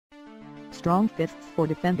strong fists for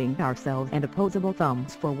defending ourselves and opposable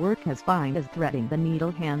thumbs for work as fine as threading. The needle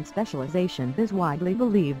hand specialization is widely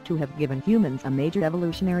believed to have given humans a major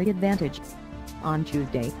evolutionary advantage. On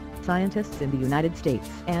Tuesday, scientists in the United States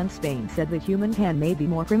and Spain said the human hand may be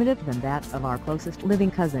more primitive than that of our closest living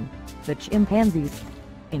cousin, the chimpanzees.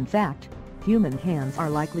 In fact, human hands are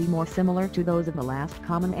likely more similar to those of the last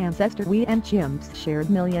common ancestor we and chimps shared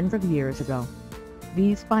millions of years ago.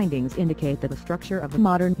 These findings indicate that the structure of the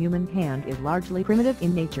modern human hand is largely primitive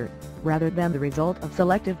in nature, rather than the result of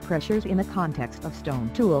selective pressures in the context of stone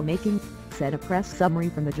tool making, said a press summary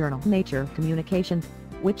from the journal Nature Communications,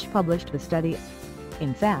 which published the study.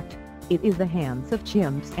 In fact, it is the hands of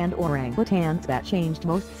chimps and orangutans that changed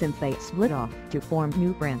most since they split off to form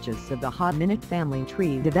new branches of the hominid family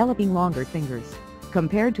tree, developing longer fingers,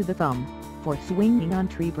 compared to the thumb, for swinging on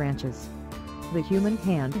tree branches. The human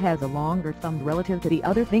hand has a longer thumb relative to the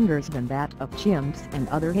other fingers than that of chimps and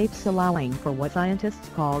other apes, allowing for what scientists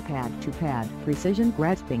call pad-to-pad precision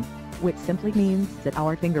grasping, which simply means that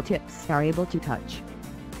our fingertips are able to touch.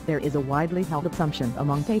 There is a widely held assumption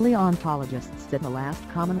among paleontologists that the last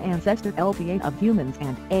common ancestor LPA of humans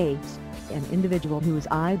and apes, an individual whose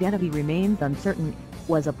identity remains uncertain,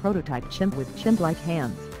 was a prototype chimp with chimp-like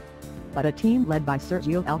hands. But a team led by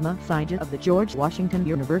Sergio Alma-Sainz of the George Washington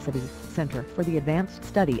University Center for the Advanced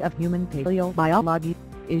Study of Human Paleobiology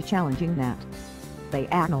is challenging that. They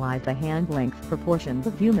analyzed the hand length proportions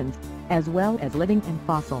of humans, as well as living and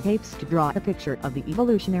fossil apes, to draw a picture of the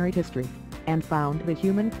evolutionary history, and found the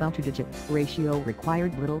human thumb-to-digits ratio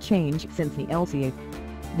required little change since the LCA.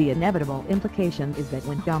 The inevitable implication is that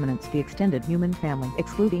when dominance the extended human family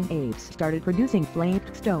excluding apes started producing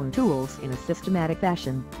flamed stone tools in a systematic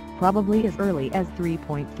fashion, probably as early as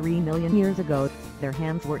 3.3 million years ago, their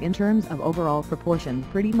hands were in terms of overall proportion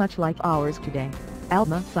pretty much like ours today,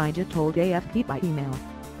 Alma-Sainz told AFP by email.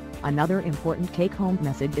 Another important take-home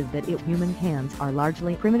message is that if human hands are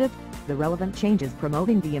largely primitive, the relevant changes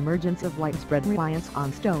promoting the emergence of widespread reliance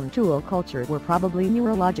on stone tool culture were probably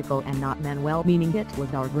neurological and not manual, meaning it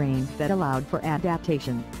was our brain that allowed for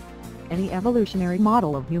adaptation. Any evolutionary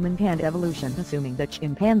model of human hand evolution assuming the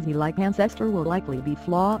chimpanzee-like ancestor will likely be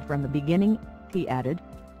flawed from the beginning, he added.